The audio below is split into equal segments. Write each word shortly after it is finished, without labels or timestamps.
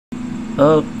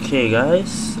Okay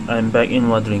guys, I'm back in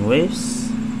Wuthering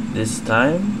Waves. This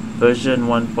time,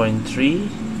 version 1.3.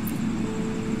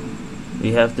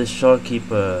 We have the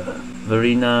Shorekeeper,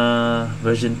 Verena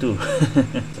version 2.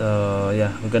 So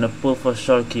yeah, we're gonna pull for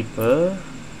Shorekeeper.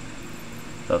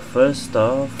 But first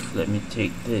off, let me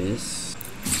take this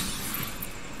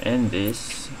and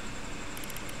this.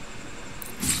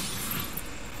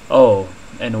 Oh,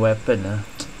 and weapon.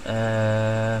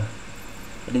 I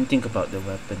didn't think about the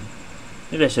weapon.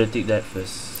 Maybe I should take that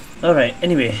first. Alright,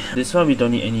 anyway, this one we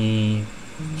don't need any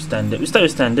standard. We start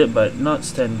with standard, but not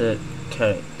standard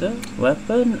character.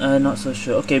 Weapon? Not so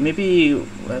sure. Okay, maybe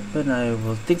weapon, I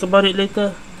will think about it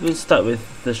later. We'll start with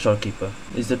the Shorekeeper.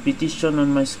 Is the PT shown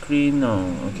on my screen?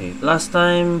 No. Okay. Last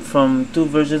time, from 2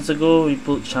 versions ago, we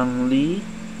pulled Chang-Li.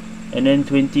 And then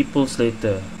 20 pulls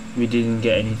later, we didn't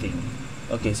get anything.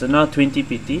 Okay, so now 20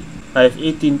 PT. I have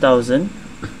 18,000.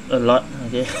 A lot,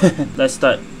 okay. Let's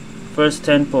start. First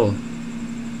 10 pull.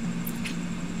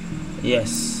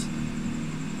 Yes.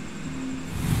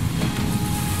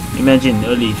 Imagine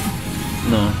early.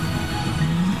 No.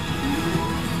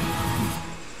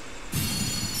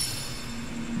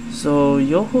 So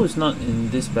Yoho is not in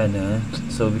this banner,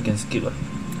 so we can skip.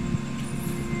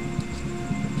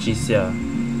 Jisya.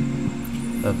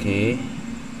 Okay.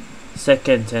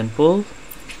 Second 10 pull.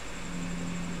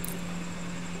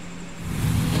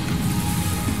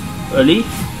 Early?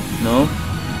 No.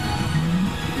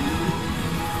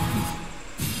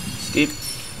 Skip.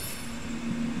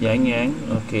 Yang.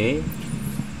 Okay.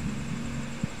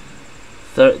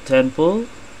 Third 10 pull.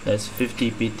 That's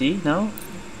 50 PT now.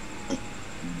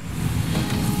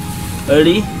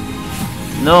 Early?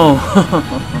 No.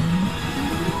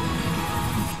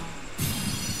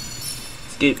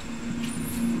 Skip.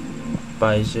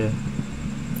 Baizhe.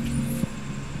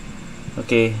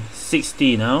 Okay,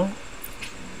 60 now.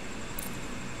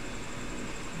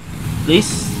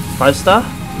 Please, 5 star.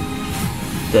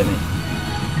 Damn it.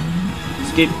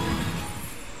 Skip.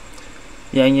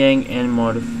 Yang and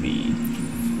Morphe.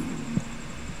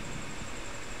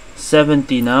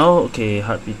 70 now. Okay,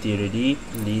 hard PT already.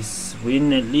 Please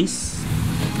win at least.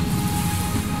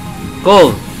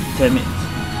 Goal. Damn it.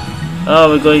 Oh,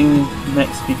 we're going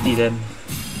max PT then.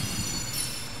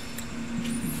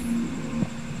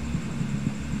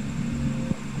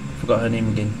 Forgot her name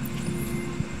again.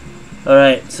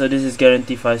 Alright, so this is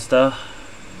guaranteed 5 star.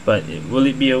 But will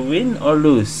it be a win or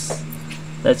lose?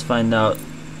 Let's find out.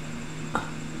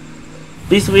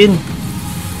 Please win.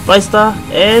 5 star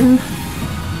and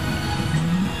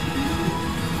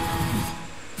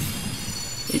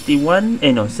 81.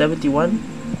 No, 71.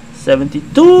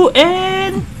 72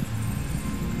 and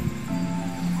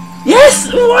yes!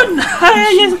 We won!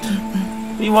 Yes!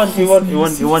 We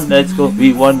won. Let's go.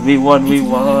 We won.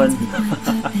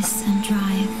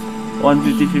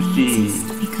 150-50.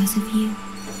 Because of you.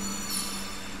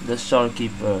 The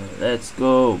Shorekeeper. Let's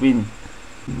go. Win.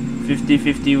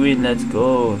 50-50 win. Let's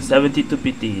go. 72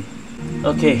 PT.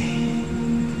 Okay.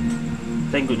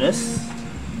 Thank goodness.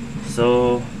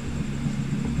 So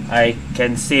I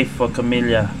can save for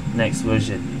Camellia next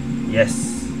version. Yes.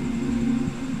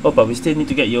 Oh, but we still need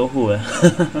to get Yohu.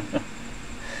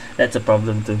 That's a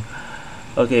problem too.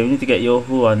 Okay, we need to get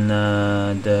Yohu on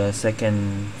the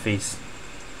second phase.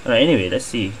 Alright, anyway, let's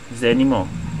see. Is there any more?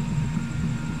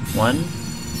 1,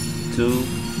 2,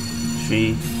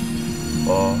 3,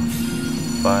 4,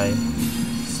 5,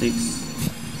 6,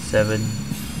 7,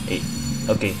 8.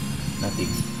 Okay, nothing.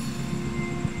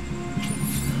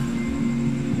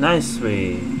 Nice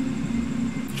way.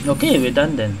 Okay, we're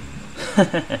done then.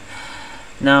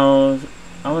 Now,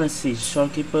 I want to see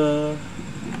Shorekeeper.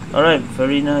 Alright,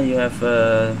 Verena, you have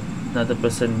another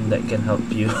person that can help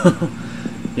you.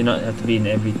 You not have to be in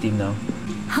every team now.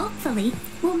 Hopefully,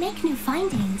 we'll make new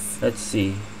findings. Let's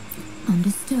see.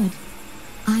 Understood.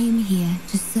 I am here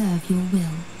to serve your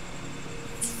will.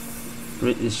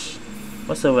 British.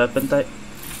 What's the weapon type?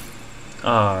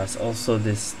 Ah, it's also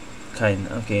this kind.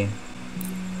 Okay.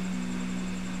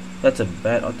 That's a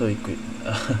bad auto-equip.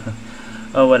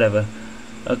 Oh, whatever.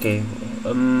 Okay.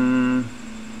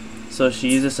 So she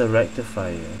uses a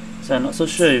rectifier. So I'm not so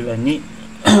sure if I need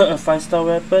a 5 star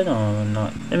weapon or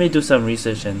not. Let me do some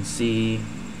research and see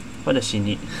what does she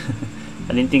need.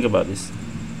 I didn't think about this.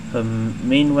 Her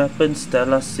main weapon,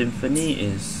 Stella Symphony,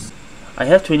 is... I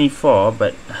have 24,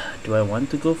 but do I want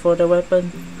to go for the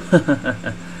weapon?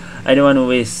 I don't want to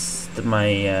waste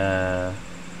my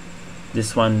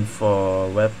this one for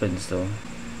weapons though.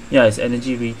 Yeah, it's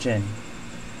energy regen.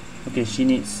 Okay, she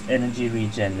needs energy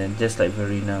regen then, just like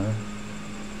Verena.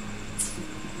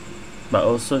 But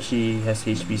also she has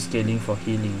HP scaling for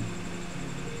healing.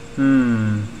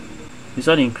 This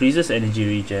one increases energy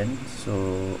regen,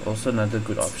 so also another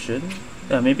good option.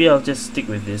 Yeah, maybe I'll just stick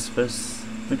with this first.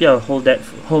 Maybe I'll hold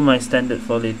my standard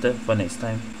for later, for next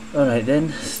time. Alright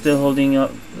then, still holding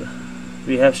up.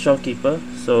 We have Shorekeeper,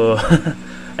 so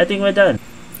I think we're done.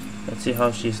 Let's see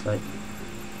how she's like.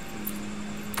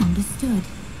 Understood.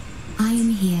 I am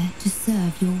here to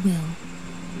serve your will.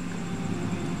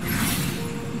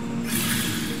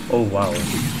 Oh wow.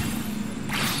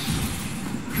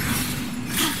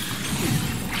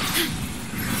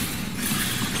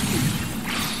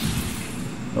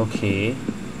 Okay.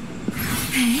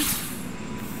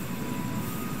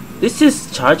 This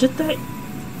is charge attack?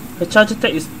 Her charge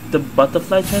attack is the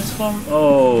butterfly transform?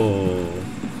 Oh.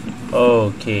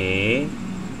 Okay.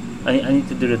 I need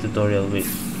to do the tutorial, wait.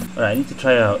 Alright, I need to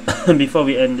try out. Before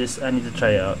we end this, I need to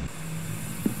try out.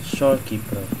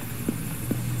 Shorekeeper.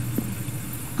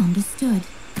 Understood.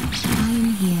 I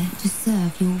am here to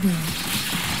serve your will.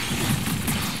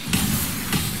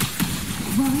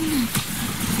 Warrior.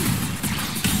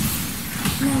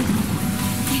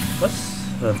 What's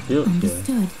her build here?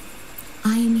 Understood.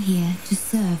 I am here to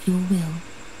serve your will.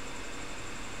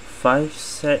 5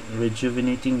 set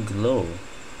rejuvenating glow.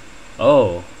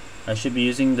 Oh, I should be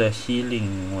using the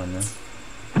healing one.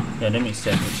 Yeah, that makes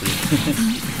sense actually.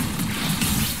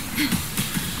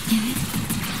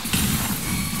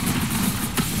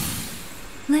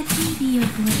 Let me be your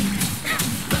blade.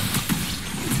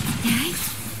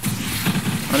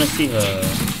 I wanna see her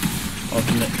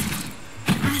ultimate.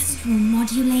 Astral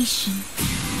modulation.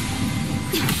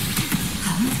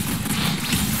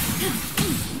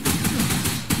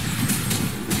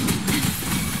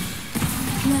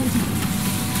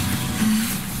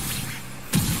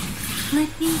 Let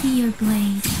me be your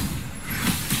blade.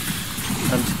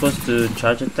 I'm supposed to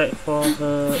charge attack for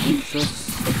her Ixos.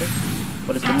 Okay.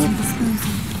 What is the move?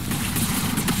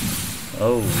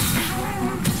 Oh.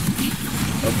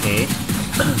 Okay.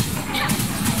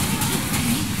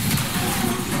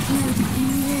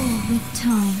 With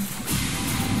time.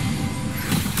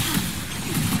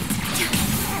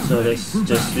 So let's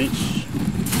just switch.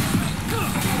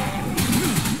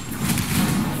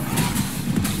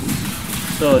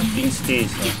 So things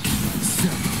stays, huh?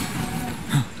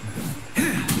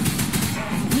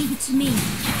 Leave it to me.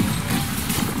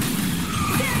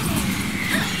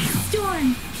 Storm,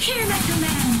 hear my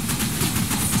command.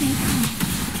 Stay calm.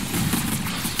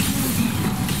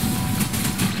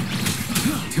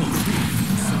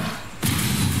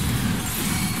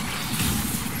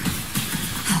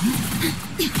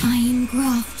 I am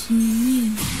grafting you.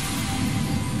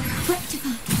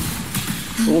 Rectify.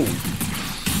 Oh.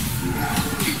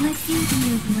 Let you be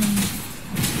your blade.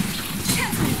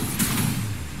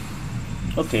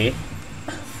 Okay.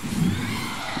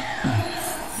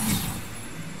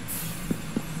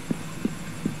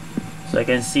 So I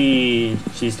can see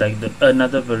she's like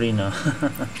another Verena.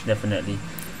 Definitely.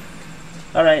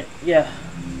 Alright, yeah.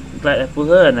 Glad I pulled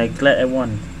her and I'm glad I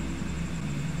won.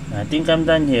 I think I'm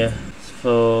done here.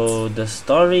 For the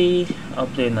story, I'll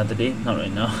play another day. Not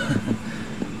right now.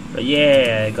 But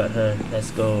yeah, I got her.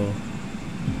 Let's go.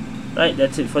 Right,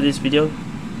 that's it for this video.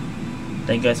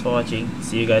 Thank you guys for watching.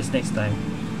 See you guys next time.